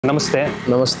ನಮಸ್ತೆ.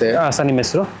 ನಮಸ್ತೆ ಸರ್, ನಿಮ್ಮ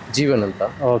ಹೆಸರು? ಜೀವನ್ ಅಂತ.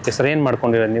 ಓಕೆ ಸರ್, ಏನು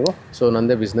ಮಾಡ್ಕೊಂಡಿರೋದು ನೀವು? ಸೊ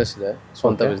ನಂದೇ ಬಿಸ್ನೆಸ್ ಇದೆ,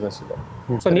 ಸ್ವಂತ ಬಿಸ್ನೆಸ್ ಇದೆ.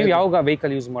 ಸೊ ನೀವು ಯಾವ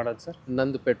ವೆಹಿಕಲ್ ಯೂಸ್ ಮಾಡೋದು ಸರ್?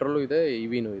 ನಂದು ಪೆಟ್ರೋಲು ಇದೆ,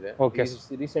 ಇವಿನೂ ಇದೆ. Okay.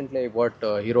 Recently I bought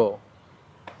hero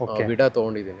Vida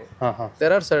ತೊಗೊಂಡಿದ್ದೀನಿ.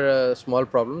 There are small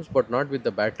problems but not with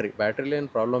the ಬ್ಯಾಟ್ರಿಲಿ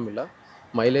ಏನು ಪ್ರಾಬ್ಲಮ್ ಇಲ್ಲ.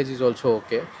 Mileage is also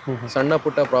okay. ಸಣ್ಣ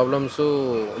ಪುಟ್ಟ ಪ್ರಾಬ್ಲಮ್ಸು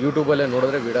ಯೂಟ್ಯೂಬಲ್ಲೇ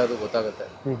ನೋಡಿದ್ರೆ ವಿಡಾದು ಗೊತ್ತಾಗುತ್ತೆ.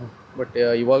 ಬಟ್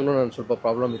ಇವಾಗಲೂ ನಾನು ಸ್ವಲ್ಪ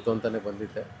ಪ್ರಾಬ್ಲಮ್ ಇತ್ತು ಅಂತಲೇ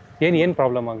ಬಂದಿದ್ದೆ. ಏನು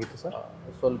ಪ್ರಾಬ್ಲಮ್ ಆಗಿತ್ತು ಸರ್?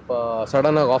 ಸ್ವಲ್ಪ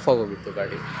ಸಡನ್ನಾಗಿ ಆಫ್ ಆಗೋಗಿತ್ತು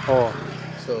ಗಾಡಿ.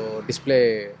 ಸೊ ಡಿಸ್ಪ್ಲೇ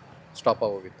ಸ್ಟಾಪ್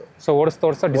ಆಗೋಗಿತ್ತು. ಸೊ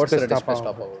ಓಡಿಸ್ತಾ ಡಿಸ್ಪ್ಲೇ ಸ್ಟಾಪ್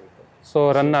ಆಗೋಗಿತ್ತು. ಸೊ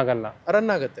ರನ್ ಆಗಲ್ಲ?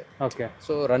 ರನ್ ಆಗುತ್ತೆ. ಓಕೆ.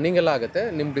 ಸೊ ರನ್ನಿಂಗ್ ಎಲ್ಲ ಆಗುತ್ತೆ.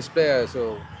 ನಿಮ್ಮ ಡಿಸ್ಪ್ಲೇ ಸೊ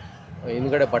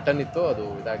ಹಿಂದ್ಗಡೆ ಬಟನ್ ಇತ್ತು, ಅದು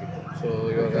ಇದಾಗಿತ್ತು. ಸೊ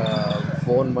ಇವಾಗ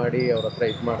ಫೋನ್ ಮಾಡಿ ಅವ್ರ ಹತ್ರ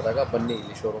ಇದು ಮಾಡಿದಾಗ ಬನ್ನಿ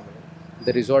ಇಲ್ಲಿ ಶೋರೂಮಲ್ಲಿ,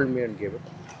 they resolve me and gave it.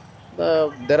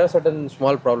 There are certain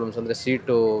small problems, ಅಂದರೆ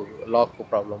ಸೀಟು ಲಾಕ್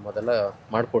ಪ್ರಾಬ್ಲಮ್ ಅದೆಲ್ಲ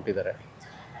ಮಾಡಿಕೊಟ್ಟಿದ್ದಾರೆ.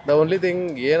 ದ ಓನ್ಲಿ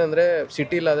ಥಿಂಗ್ ಏನಂದರೆ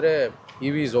ಸಿಟಿಲಾದರೆ E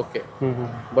V is okay.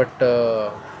 But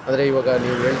ಅಂದರೆ ಇವಾಗ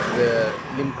ನೀವು ಹೇಳ್ತಿದ್ದೆ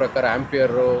ನಿಮ್ಮ ಪ್ರಕಾರ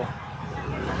ಆಂಪಿಯರು,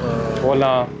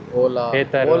 ಓಲಾ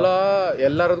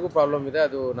ಎಲ್ಲರಿಗೂ ಪ್ರಾಬ್ಲಮ್ ಇದೆ.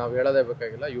 ಅದು ನಾವು ಹೇಳೋದೇ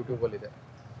ಬೇಕಾಗಿಲ್ಲ, ಯೂಟ್ಯೂಬಲ್ಲಿದೆ.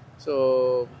 So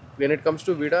when it comes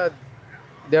to Vida,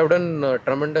 they have done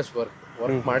tremendous work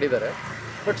ಮಾಡಿದ್ದಾರೆ.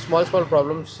 ಬಟ್ ಸ್ಮಾಲ್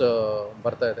ಪ್ರಾಬ್ಲಮ್ಸ್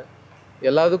ಬರ್ತಾ ಇದೆ.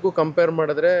 ಎಲ್ಲದಕ್ಕೂ ಕಂಪೇರ್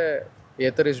ಮಾಡಿದ್ರೆ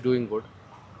Ather is doing good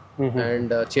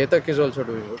and Chetak is also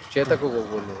doing good. ಚೇತಕ್ಕಿಗೆ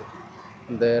ಹೋಗ್ಬೋದು ನೀವು,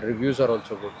 the reviews are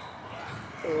also good.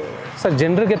 Sir,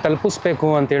 ಜನರಿಗೆ ತಲುಪಿಸ್ಬೇಕು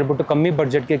ಅಂತ ಹೇಳ್ಬಿಟ್ಟು ಕಮ್ಮಿ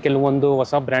ಬಡ್ಜೆಟ್ಗೆ ಕೆಲವೊಂದು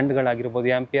ಹೊಸ ಬ್ರ್ಯಾಂಡ್ಗಳಾಗಿರ್ಬೋದು,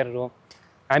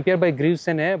 ಆಂಪಿಯರ್ ಬೈಕ್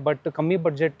ಗ್ರೀವ್ಸೇನೆ, ಬಟ್ ಕಮ್ಮಿ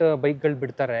ಬಡ್ಜೆಟ್ ಬೈಕ್ಗಳು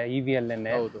ಬಿಡ್ತಾರೆ ಇ ವಿ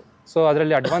ಅಲ್ಲೇನೆ. ಹೌದು. ಸೊ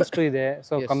ಅದರಲ್ಲಿ ಅಡ್ವಾನ್ಸ್ಡು ಇದೆ,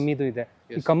 ಸೊ ಕಮ್ಮಿದು ಇದೆ.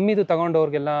 ಈ ಕಮ್ಮಿದು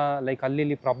ತಗೊಂಡವ್ರಿಗೆಲ್ಲ ಲೈಕ್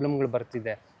ಅಲ್ಲಿ ಪ್ರಾಬ್ಲಮ್ಗಳು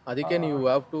ಬರ್ತಿದೆ. ಅದಕ್ಕೆ ನೀವು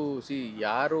ಹ್ಯಾವ್ ಟು ಸಿ,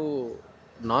 ಯಾರು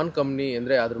ನಾನ್ ಕಂಪ್ನಿ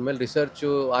ಅಂದರೆ ಅದ್ರ ಮೇಲೆ ರಿಸರ್ಚು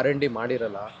R&D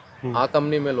ಮಾಡಿರಲ್ಲ, ಆ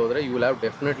ಕಂಪ್ನಿ ಮೇಲೆ ಹೋದರೆ you will have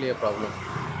definitely A problem.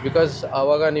 Because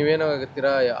ಆವಾಗ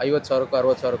ನೀವೇನಾಗುತ್ತೀರಾ, 50,000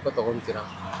 60,000 ತೊಗೊಳ್ತೀರಾ.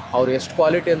 ಅವ್ರು ಎಷ್ಟು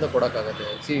ಕ್ವಾಲಿಟಿ ಅಂತ ಕೊಡೋಕ್ಕಾಗತ್ತೆ?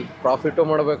 ಸಿ, ಪ್ರಾಫಿಟು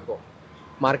ಮಾಡಬೇಕು,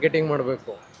 ಮಾರ್ಕೆಟಿಂಗ್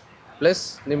ಮಾಡಬೇಕು, ಪ್ಲಸ್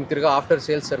ನಿಮ್ಗೆ ತಿರ್ಗಾ ಆಫ್ಟರ್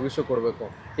ಸೇಲ್ಸ್ ಸರ್ವಿಸು ಕೊಡಬೇಕು.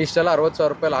 ಇಷ್ಟೆಲ್ಲ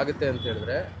 60,000 ಆಗುತ್ತೆ ಅಂತ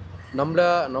ಹೇಳಿದ್ರೆ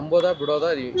ನಂಬೋದಾ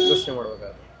ಬಿಡೋದಾ ಯೋಚನೆ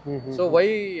ಮಾಡಬೇಕಾಗುತ್ತೆ. ಸೊ ವೈ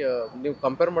ನೀವು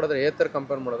ಕಂಪೇರ್ ಮಾಡಿದ್ರೆ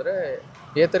ಕಂಪೇರ್ ಮಾಡಿದ್ರೆ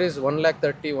ಏತರ್ ಈಸ್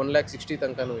 1,30,000 1,60,000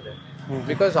 ತನಕನೂ ಇದೆ.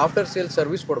 ಬಿಕಾಸ್ ಆಫ್ಟರ್ ಸೇಲ್ಸ್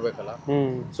ಸರ್ವಿಸ್ ಕೊಡಬೇಕಲ್ಲ.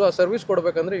 ಸೊ ಆ service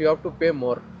ಕೊಡಬೇಕಂದ್ರೆ you have to pay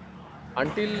more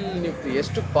until ನೀವು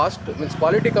ಎಷ್ಟು cost means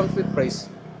quality comes with price.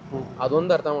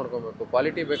 ಅದೊಂದು ಅರ್ಥ ಮಾಡ್ಕೊಬೇಕು.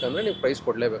 ಕ್ವಾಲಿಟಿ ಬೇಕಂದ್ರೆ ನೀವು ಪ್ರೈಸ್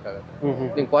ಕೊಡಲೇಬೇಕಾಗತ್ತೆ.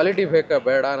 ನಿಮ್ಗೆ ಕ್ವಾಲಿಟಿ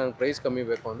ಬೇಡ ನಂಗೆ ಪ್ರೈಸ್ ಕಮ್ಮಿ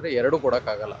ಬೇಕು ಅಂದರೆ ಎರಡೂ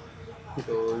ಕೊಡೋಕ್ಕಾಗಲ್ಲ.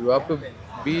 So you have to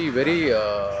be very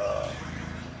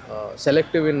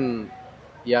selective ಇನ್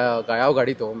ಯಾವ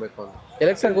ಗಾಡಿ ತೊಗೊಬೇಕು ಅಂತ.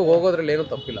 ಎಲೆಕ್ಟ್ರಿಕ್ಗೆ ಹೋಗೋದ್ರಲ್ಲಿ ಏನೂ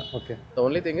ತಪ್ಪಿಲ್ಲ. The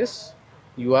only thing is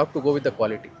you have to go with the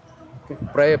quality.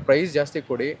 Price ಜಾಸ್ತಿ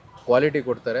ಕೊಡಿ, ಕ್ವಾಲಿಟಿ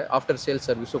ಕೊಡ್ತಾರೆ, ಆಫ್ಟರ್ ಸೇಲ್ಸ್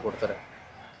ಸರ್ವಿಸು ಕೊಡ್ತಾರೆ.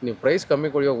 ನೀವು ಪ್ರೈಸ್ ಕಮ್ಮಿ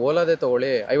ಕೊಡಿ. ಓಲಾದೇ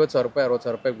ತೊಗೊಳ್ಳಿ, 50,000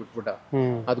 60,000 ಬಿಟ್ಬಿಟ್ಟ,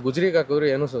 ಅದು ಗುಜರಿಗೆ ಹಾಕಿದ್ರು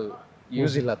ಏನೂ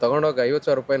ಯೂಸ್ ಇಲ್ಲ. ತೊಗೊಂಡೋಗಿ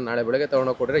 50,000 ನಾಳೆ ಬೆಳಗ್ಗೆ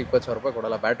ತೊಗೊಂಡೋಗಿ ಕೊಟ್ಟರೆ 20,000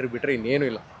 ಕೊಡಲ್ಲ. ಬ್ಯಾಟ್ರಿ ಬಿಟ್ಟರೆ ಇನ್ನೇನು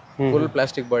ಇಲ್ಲ, ಫುಲ್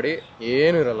ಪ್ಲಾಸ್ಟಿಕ್ ಬಾಡಿ,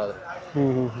 ಏನೂ ಇರಲ್ಲ ಅದ್ರ.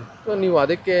 ಸೊ ನೀವು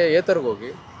ಅದಕ್ಕೆ ಏತರ್ಗೆ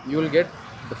ಹೋಗಿ, ಯು ವಿಲ್ ಗೆಟ್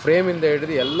ದ ಫ್ರೇಮಿಂದ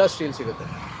ಹಿಡಿದು ಎಲ್ಲ ಸ್ಟೀಲ್ ಸಿಗುತ್ತೆ.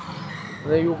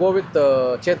 You go with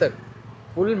Chetak,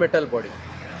 full metal body.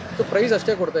 So price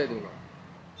ಅಷ್ಟೇ ಕೊಡ್ತಾ ಇದ್ದೀವಿ ನಾವು.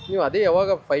 ನೀವು ಅದೇ ಯಾವಾಗ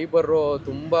ಫೈಬರು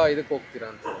ತುಂಬ ಇದಕ್ಕೆ ಹೋಗ್ತೀರಾ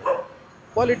ಅಂತ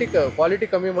ಕ್ವಾಲಿಟಿ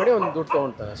ಕಮ್ಮಿ ಮಾಡಿ ಒಂದು ದುಡ್ಡು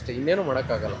ತೊಗೊಳ್ತಾರೆ ಅಷ್ಟೇ, ಇನ್ನೇನು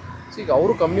ಮಾಡೋಕ್ಕಾಗಲ್ಲ. ಸೊ ಈಗ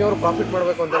ಅವರು ಕಮ್ಮಿಯವರು ಪ್ರಾಫಿಟ್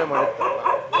ಮಾಡಬೇಕು ಅಂತಲೇ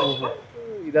ಮಾಡಿರ್ತಾರಲ್ಲ.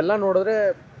 ಇದೆಲ್ಲ ನೋಡಿದ್ರೆ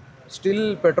still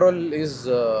petrol is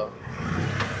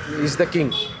the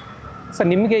king. Sir,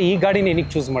 ನಿಮಗೆ ಈ ಗಾಡಿನ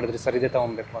ಏನಕ್ಕೆ ಚೂಸ್ ಮಾಡಿದ್ರಿ ಸರ್, ಇದೇ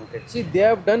ತೊಗೊಬೇಕು ಅಂತೇಳಿ? C, they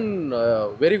have done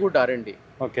very good R&D.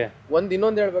 Okay.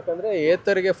 ಇನ್ನೊಂದು ಹೇಳ್ಬೇಕಂದ್ರೆ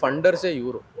ಏತರ್ಗೆ ಫಂಡರ್ಸೇ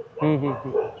ಇವರು.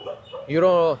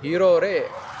 ಹೀರೋ ಅವರೇ,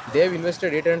 they have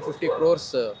invested 850 crores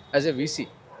as A VC.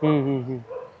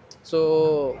 So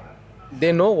they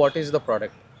know what is the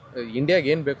product, ಇಂಡಿಯಾಗೆ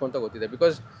ಏನು ಬೇಕು ಅಂತ ಗೊತ್ತಿದೆ.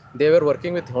 Because they were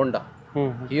working with Honda.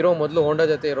 Hero ಮೊದಲು ಹೋಂಡಾ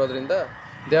ಜೊತೆ ಇರೋದ್ರಿಂದ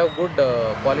ದೇ ಹ್ಯಾವ್ ಗುಡ್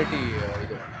ಕ್ವಾಲಿಟಿ.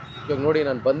 ಇದು ಇವಾಗ ನೋಡಿ,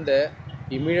 ನಾನು ಬಂದೆ,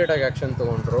 ಇಮಿಡಿಯೇಟಾಗಿ ಆ್ಯಕ್ಷನ್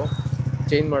ತೊಗೊಂಡ್ರು.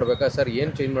 ಚೇಂಜ್ ಮಾಡಬೇಕಾ ಸರ್,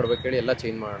 ಏನು ಚೇಂಜ್ ಮಾಡ್ಬೇಕು ಹೇಳಿ, ಎಲ್ಲ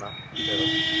ಚೇಂಜ್ ಮಾಡೋಣ.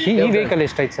 ಈ ವೆಹಿಕಲ್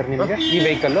ಎಷ್ಟಾಯ್ತು ಸರ್ ನಿಮಗೆ? ಈ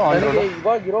ವೆಹಿಕಲ್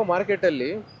ಇವಾಗಿರೋ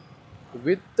ಮಾರ್ಕೆಟಲ್ಲಿ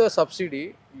with subsidy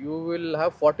you will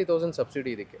have 40,000 subsidy.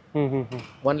 ಇದಕ್ಕೆ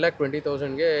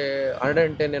 1,20,000ಗೆ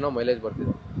 110 ಏನೋ ಮೈಲೇಜ್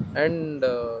ಬರ್ತಿದೆ. And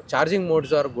charging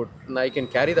modes are good. I can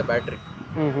carry the battery.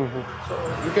 So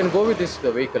you can go with this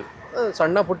vehicle.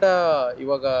 ಸಣ್ಣ ಪುಟ್ಟ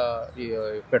ಇವಾಗ ಈ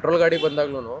ಪೆಟ್ರೋಲ್ ಗಾಡಿ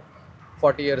ಬಂದಾಗ್ಲೂ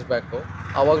 40 years ಬ್ಯಾಕು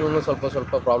ಆವಾಗ್ಲೂ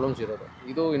ಸ್ವಲ್ಪ ಪ್ರಾಬ್ಲಮ್ಸ್ ಇರೋದು.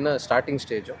 ಇದು ಇನ್ನು starting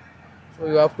stage. So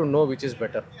you have to know which is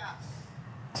better.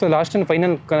 So last and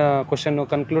final question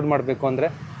conclude ಮಾಡಬೇಕು ಅಂದರೆ,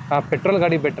 ಪೆಟ್ರೋಲ್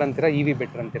ಗಾಡಿ ಬೆಟ್ರ್ ಅಂತೀರಾ, ಇ ವಿ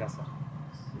ಬೆಟ್ರ್ ಅಂತೀರಾ ಸರ್?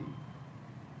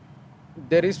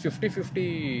 There is 50-50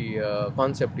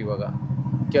 concept. ಇವಾಗ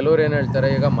ಕೆಲವ್ರು ಏನು ಹೇಳ್ತಾರೆ,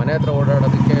 ಈಗ ಮನೆ ಹತ್ರ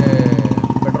ಓಡಾಡೋದಕ್ಕೆ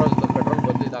ಪೆಟ್ರೋಲ್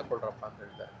ಬದಲು ಇದು ಹಾಕ್ಕೊಳ್ರಪ್ಪ ಅಂತ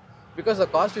ಹೇಳ್ತಾರೆ. Because the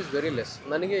cost is very less.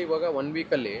 ನನಗೆ ಇವಾಗ 1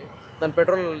 ವೀಕಲ್ಲಿ ನಾನು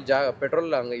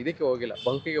ಪೆಟ್ರೋಲ್ ಹಂಗೆ ಇದಕ್ಕೆ ಹೋಗಿಲ್ಲ,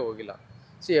 ಬಂಕಿಗೆ ಹೋಗಿಲ್ಲ.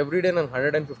 ಸಿ, ಎವ್ರಿ ಡೇ ನನಗೆ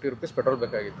 150 rupees ಪೆಟ್ರೋಲ್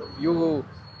ಬೇಕಾಗಿತ್ತು.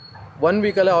 1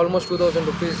 ವೀಕಲ್ಲೇ ಆಲ್ಮೋಸ್ಟ್ 2000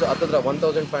 rupees ಹತ್ತಿರ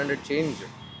 1500 change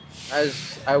as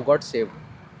I have got saved.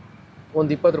 ಒಂದು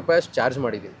 20 ರೂಪಾಯಿ ಅಷ್ಟು ಚಾರ್ಜ್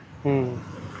ಮಾಡಿದ್ದೀನಿ.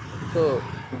 So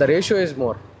the ratio is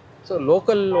more. So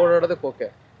local ಓಡಾಡೋದಕ್ಕೆ okay,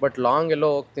 but long ಎಲ್ಲೋ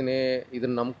ಹೋಗ್ತೀನಿ,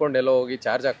 ಇದನ್ನು ನಂಬ್ಕೊಂಡು ಎಲ್ಲೋ ಹೋಗಿ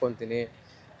ಚಾರ್ಜ್ ಹಾಕ್ಕೊತೀನಿ,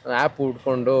 ಆ್ಯಪ್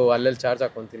ಹುಡ್ಕೊಂಡು ಅಲ್ಲೆಲ್ಲಿ ಚಾರ್ಜ್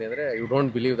ಹಾಕ್ಕೊತೀನಿ ಅಂದರೆ ಯು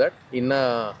ಡೋಂಟ್ ಬಿಲೀವ್ ದಟ್. ಇನ್ನು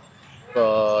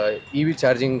ಇ ವಿ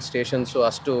ಚಾರ್ಜಿಂಗ್ ಸ್ಟೇಷನ್ಸು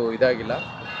ಅಷ್ಟು ಇದಾಗಿಲ್ಲ.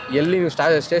 ಎಲ್ಲಿ ನೀವು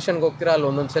ಸ್ಟೇಷನ್ಗೆ ಹೋಗ್ತೀರಾ ಅಲ್ಲಿ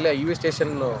ಒಂದೊಂದು ಸಲ ಇ ವಿ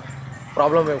ಸ್ಟೇಷನ್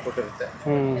ಪ್ರಾಬ್ಲಮ್ ಕೊಟ್ಟಿರುತ್ತೆ.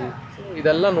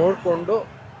 ಇದೆಲ್ಲ ನೋಡಿಕೊಂಡು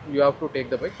you have to take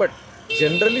the bike. But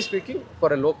generally speaking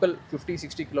for A local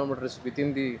 50-60 kilometers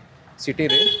within the city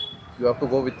range you have to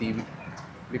go with E V,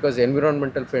 because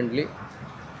environmental friendly.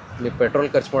 ನೀವು petrol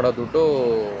ಖರ್ಚು ಮಾಡೋ ದುಡ್ಡು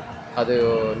ಅದು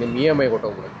ನಿಮ್ಮ E M I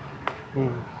ಕೊಟ್ಟೋಗ್ಬಿಡುತ್ತೆ,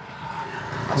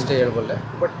 ಅಷ್ಟೇ ಹೇಳ್ಬಲ್ಲೆ.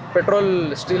 But petrol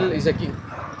still is A king.